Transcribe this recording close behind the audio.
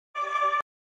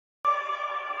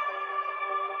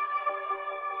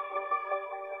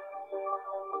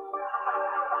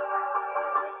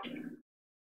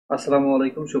আসসালামু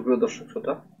আলাইকুম সুপ্রিয় দর্শক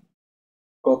শ্রোতা।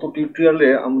 গত টিউটোরিয়ালে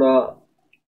আমরা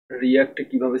রিয়াক্টে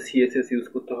কিভাবে সিএসএস ইউজ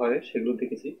করতে হয় সেগুলো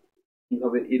দেখেছি।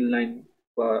 কিভাবে ইনলাইন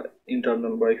বা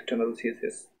ইন্টারনাল বা এক্সটার্নাল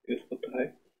সিএসএস ইউজ করতে হয়,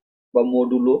 বা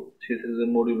মডুলো সিএসএস এর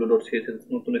মডুলো ডট সিএসএস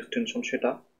নতুন এক্সটেনশন সেটা,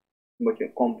 বা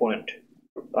কম্পোনেন্ট।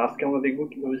 আজকে আমরা দেখব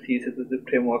কিভাবে সিএসএস এর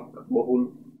ফ্রেমওয়ার্ক বহুল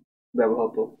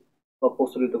ব্যবহৃত বা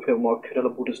প্রচলিত ফ্রেমওয়ার্ক সেটা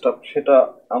হলো বুটস্ট্র্যাপ, সেটা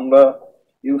আমরা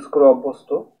ইউজ করে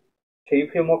অভ্যস্ত। সেই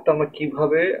ফ্রেমওয়ার্কটা আমরা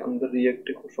কিভাবে আমাদের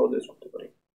রিয়াক্টে খুব সহজে ইউজ করতে পারি।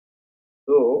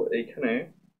 তো এইখানে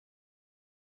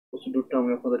প্রসিডিউরটা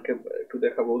আমি আপনাদেরকে একটু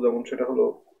দেখাবো, যেমন সেটা হলো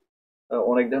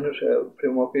অনেক ধরনের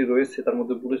ফ্রেমওয়ার্কই রয়েছে, তার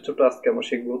মধ্যে বুটস্ট্র্যাপটা আজকে আমরা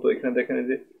শিখবো। তো এখানে দেখেন এই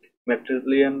যে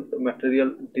material material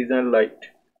design light,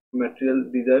 material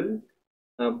design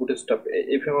bootstrap,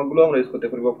 এই ফ্রেমওয়ার্কগুলো আমরা ইউজ করতে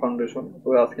পারি বা ফাউন্ডেশন। তো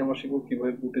আজকে আমরা শিখবো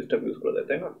কিভাবে বুটস্ট্র্যাপ ইউজ করা যায়,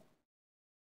 তাই না?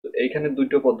 তো এইখানে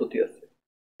দুইটা পদ্ধতি আছে।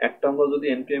 একটা, আমরা যদি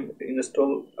npm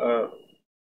ইনস্টল,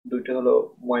 দুইটা হলো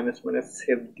মাইনাস মাইনাস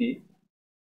সেভ দিই,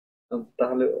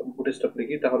 তাহলে বুটস্ট্র্যাপ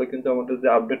লিখি, তাহলে কিন্তু আমাদের যে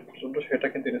আপডেট পর্যন্ত সেটা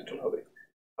কিন্তু ইনস্টল হবে।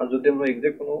 আর যদি আমরা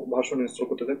এক্সাক্ট কোনো ভার্সন ইনস্টল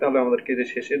করতে চাই, তাহলে আমাদেরকে যে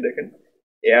শেষে দেখেন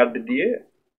অ্যাড দিয়ে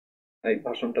এই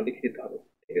ভার্সনটা লিখে দিতে হবে।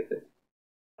 ঠিক আছে?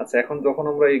 আচ্ছা, এখন যখন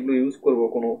আমরা এগুলো ইউজ করব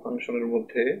কোনো ফাংশনের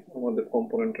মধ্যে, আমাদের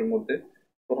কম্পোনেন্টের মধ্যে,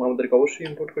 তখন আমাদেরকে অবশ্যই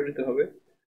ইম্পোর্ট করে দিতে হবে।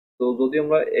 তো যদি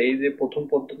আমরা এই যে প্রথম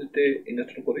পদ্ধতিতে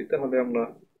ইনস্টল করি, তাহলে আমরা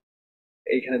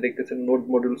এইখানে দেখতেছেন নোড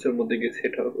মডিউলস এর মধ্যে গিয়ে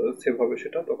সেভ হবে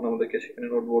সেটা, তখন আমাদেরকে সেখানে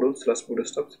node module slash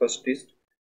bootstrap slash টিস্ট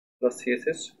plus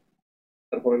CSS,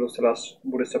 তারপরে হলো slash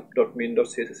bootstrap dot min dot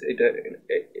CSS, এটা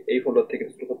এই ফোল্ডার থেকে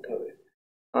ইনস্টল করতে হবে।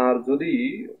 আর যদি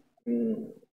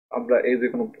আমরা এই যে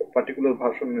কোনো পার্টিকুলার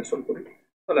ভার্সন ইনস্টল করি,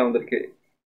 তাহলে আমাদেরকে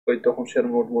ওই তখন শেয়ার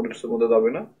নোড মডিউলস এর মধ্যে যাবে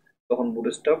না, তখন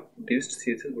বুটস্ট্র্যাপ ডিস্ট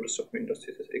সিএসএস বুটস্ট্র্যাপ মিন ডট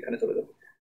সিএসএস এখানে চলে যাবে।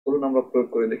 ধরুন আমরা প্রয়োগ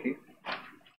করে দেখি।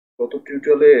 গত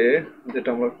টিউটোরিয়ালে যেটা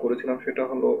আমরা করেছিলাম সেটা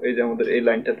হলো এই যে আমাদের এই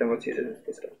লাইনটাতে আমরা সিএসএস ইউজ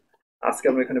করেছিলাম। আজকে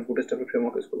আমরা এখানে বুটস্ট্র্যাপের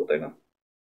ফ্রেমওয়ার্ক ইউজ করবো, তাই না?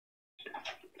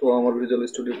 তো আমার ভিজুয়াল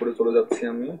স্টুডিও করে চলে যাচ্ছি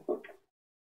আমি।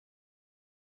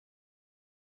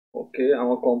 ওকে,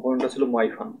 আমার কম্পোনেন্টটা ছিল মাই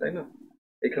ফান, তাই না?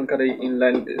 এখানকার এই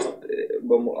ইনলাইন,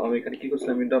 আমি এখানে কি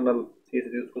করছিলাম, ইন্টারনাল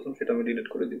সিএসএস ইউজ করছিলাম, সেটা আমি ডিলিট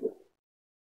করে দিব।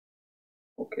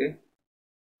 ওকে,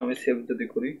 আমি সেভ যদি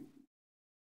করি,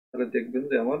 তাহলে দেখবেন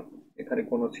যে আমার এখানে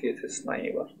কোনো সিএসএস নাই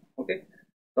এবার। ওকে,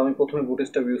 তো আমি প্রথমে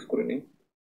বুটস্ট্র্যাপ ইউজ করে নিই।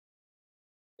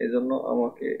 এই জন্য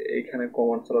আমাকে এইখানে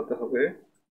কমান্ড চালাতে হবে।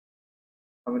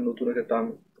 আমি নতুন একটা টার্ম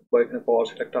বা এখানে পাওয়ার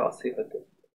সেটা একটা আছেই হয়তো।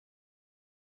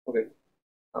 ওকে,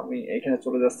 আমি এখানে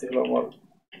চলে যাচ্ছি হলো আমার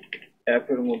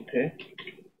অ্যাপের মধ্যে।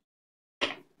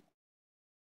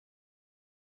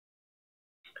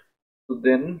 তো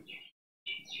দেন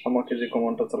আমাকে যে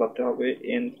কমান্ডটা চালাতে হবে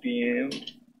npm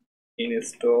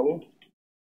ইনস্টল,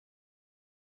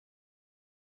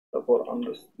 তারপর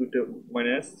আমরা দুটো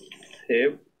মাইনাস সেভ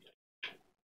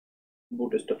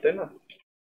বুটস্ট্র্যাপ, তাই না?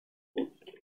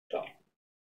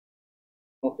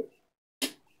 ওকে,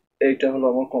 এইটা হলো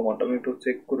আমার কমান্ড। আমি একটু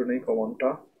চেক করে নেই কমান্ডটা।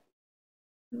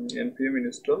 npm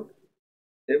install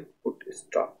save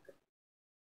bootstrap.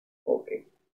 ওকে,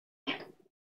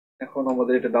 এখন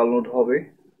আমাদের এটা ডাউনলোড হবে,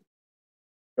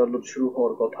 ডাউনলোড শুরু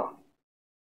হওয়ার কথা।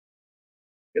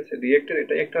 ঠিক আছে, রিয়েক্টের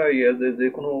এটা একটা ইয়ে যে যে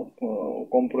কোনো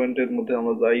কম্পোনেন্টের মধ্যে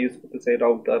আমরা যা ইউজ করতে চাই,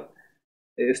 রাউটার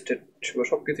স্টেট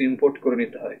সবকিছু ইম্পোর্ট করে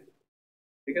নিতে হয়।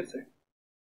 ঠিক আছে,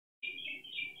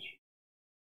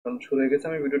 কারণ শুরু হয়ে গেছে,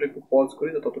 আমি ভিডিওটা একটু পজ করি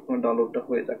তো ততক্ষণ ডাউনলোডটা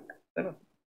হয়ে যাক, তাই না?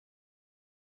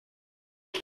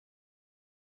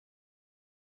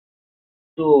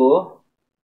 তো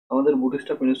আমাদের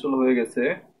বুটস্ট্র্যাপ ইনস্টল হয়ে গেছে।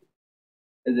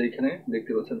 এই যে এখানে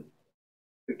দেখতে পাচ্ছেন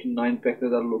 59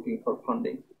 package are looking for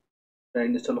funding,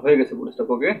 install হয়ে গেছে বুটস্ট্র্যাপ।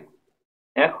 ওকে,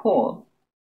 এখন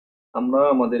আমরা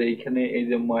আমাদের এইখানে এই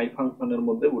যে মাই ফাংশনের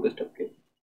মধ্যে বুটস্ট্র্যাপকে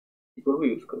কি করবো,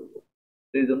 ইউজ করবো।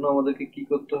 এই জন্য আমাদেরকে কি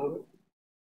করতে হবে,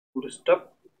 বুটস্ট্র্যাপ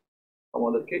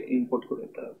আমাদেরকে ইম্পোর্ট করে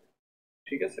নিতে হবে।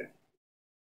 ঠিক আছে,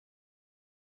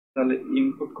 তাহলে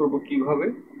ইম্পোর্ট করব কিভাবে,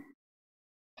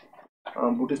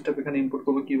 বুটস্ট্র্যাপ এখানে ইম্পোর্ট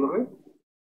করবো কিভাবে,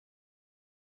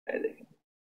 এই দেখেন।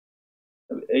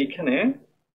 তাহলে এইখানে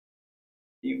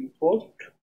ইম্পোর্ট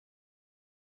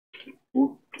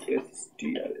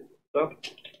বুটস্ট্র্যাপ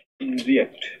ইন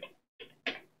রিয়াক্ট।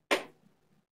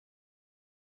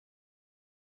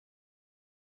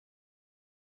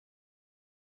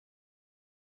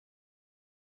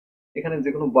 এখানে যে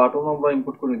কোনো বাটন আমরা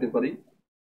ইম্পোর্ট করে নিতে পারি।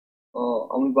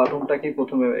 আমি বাটনটাকে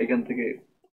প্রথমে এখান থেকে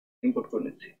ইম্পোর্ট করে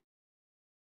নিচ্ছি।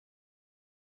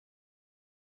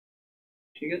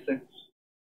 ঠিক আছে,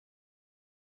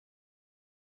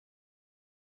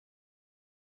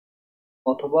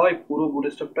 অথবা এই পুরো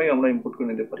বুটস্ট্র্যাপটাই আমরা ইম্পোর্ট করে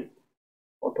নিতে পারি।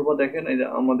 অথবা দেখেন এই যে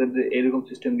আমাদের যে এরকম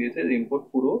সিস্টেম দিয়েছে যে ইম্পোর্ট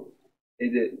পুরো, এই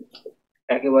যে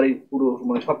একেবারেই পুরো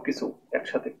মানে সবকিছু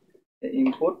একসাথে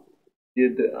ইম্পোর্ট যে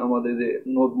আমাদের যে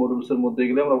নোড মডিউলস এর মধ্যে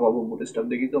গেলে আমরা পাবো বুটস্ট্র্যাপ।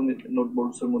 দেখি তো আমি নোড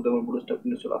মডিউলস এর মধ্যে আমার বুটস্ট্র্যাপ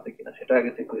ইনস্টল আছে কিনা সেটা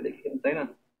আগে চেক করে দেখি, তাই না?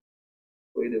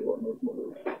 করে দেবো নোড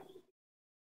মডিউল।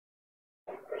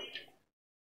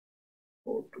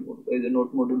 এই যে নোড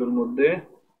মডিউলের মধ্যে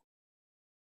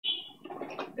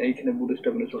এইখানে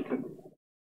বুটস্ট্র্যাপ ইনস্টল থাকবে,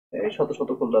 এই শত শত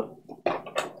ফোল্ডার।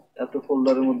 এত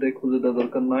ফোল্ডারের মধ্যে খুঁজে দেওয়ার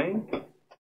দরকার নাই।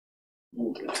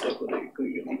 বুটস্ট্র্যাপ করে কই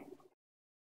গেলি?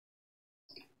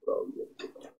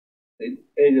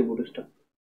 এই যে বুটস্ট্র্যাপ,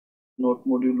 নোট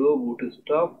মডিউলও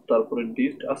বুটস্ট্র্যাপ, তারপরে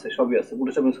ডিস্ট আছে, সবই আছে,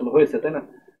 বুটস্ট্র্যাপ ইনস্টল হয়েছে, তাই না?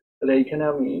 তাহলে এইখানে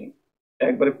আমি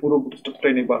একবারে পুরো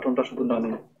বুটস্ট্র্যাপটাই নেই, বাটনটা শুধু না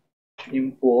নিই।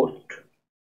 ইম্পোর্ট,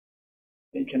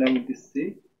 এইখানে আমি দিচ্ছি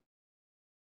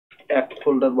এক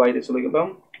ফোল্ডার বাইরে চলে গেলাম,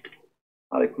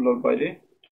 আরেক ফোল্ডার বাইরে,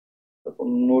 তারপর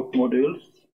নোট মডিউলস,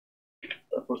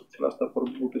 তারপর স্ল্যাশ, তারপর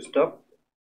বুটস্ট্র্যাপ,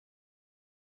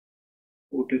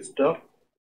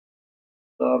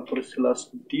 তারপরে স্ল্যাশ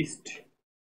ডিস্ট।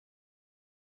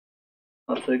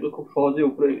 আচ্ছা, এগুলো খুব সহজে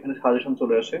উপরে এখানে সাজেশন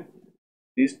চলে আসে।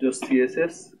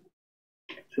 list.css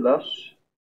স্ল্যাশ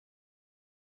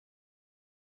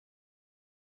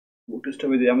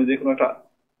বুটস্ট্র্যাপে দিয়ে আমি যে কোনো একটা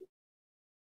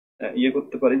ইয়ে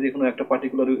করতে পারি, যে কোনো একটা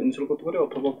পার্টিকুলার ইনস্টল করতে পারি,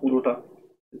 অথবা পুরোটা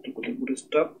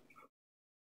bootstrap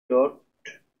dot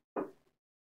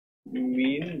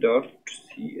mean dot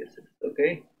css.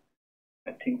 okay,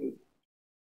 I think we've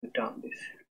done this.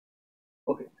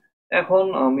 ওকে, এখন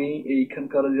আমি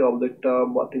এইখানকার যে অবজেক্টটা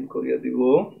বাতিল করিয়ে দিব।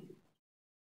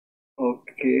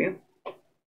 ওকে,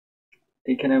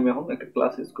 এইখানে আমি এখন একটা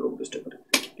ক্লাস ইউজ করবো বুটস্ট্র্যাপের।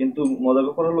 কিন্তু মজার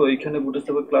ব্যাপার হলো, এইখানে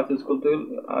বুটস্ট্র্যাপের ক্লাস ইউজ করতে হলে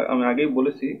আমি আগেই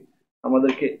বলেছি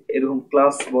আমাদেরকে এরকম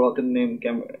ক্লাস বড় হাতের নেম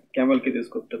ক্যামেলকে ইউজ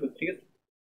করতে হবে, ঠিক আছে?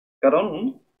 কারণ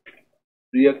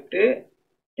রিয়াক্টে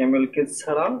ক্যামেল কেস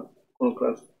ছাড়া কোনো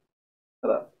ক্লাস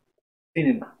ছাড়া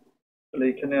চিনি না। তাহলে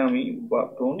এখানে আমি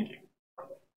বাটন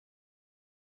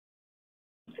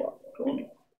বাটন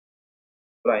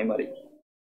প্রাইমারি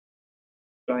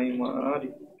প্রাইমারি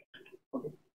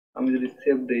আমি যদি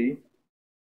সেভ দেই,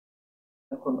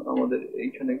 এখন আমাদের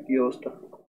এইখানে কি অবস্থা?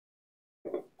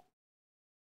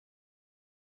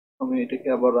 আমি এটাকে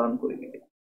আবার রান করে নিই,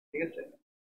 ঠিক আছে?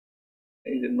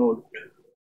 এই যে নোট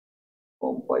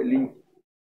কম্পাইলিং,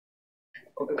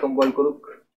 ওকে কম্পাইল করুক,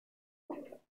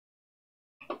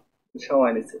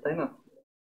 সময় নিচ্ছে, তাই না?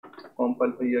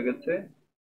 কম্পাইল হয়ে গেছে,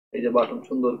 এই যে বাটন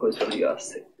সুন্দর করে চলে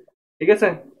আসছে, ঠিক আছে?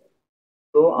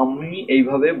 তো আমি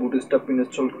এইভাবে বুটস্ট্র্যাপ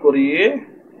ইনস্টল করিয়ে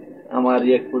আমার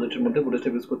রিয়াক্ট প্রজেক্টের মধ্যে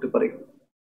বুটস্ট্র্যাপ ইউজ করতে পারি।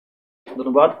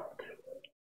 ধন্যবাদ।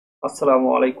 আসসালামু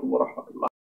আলাইকুম ওয়া রাহমাতুল্লাহ।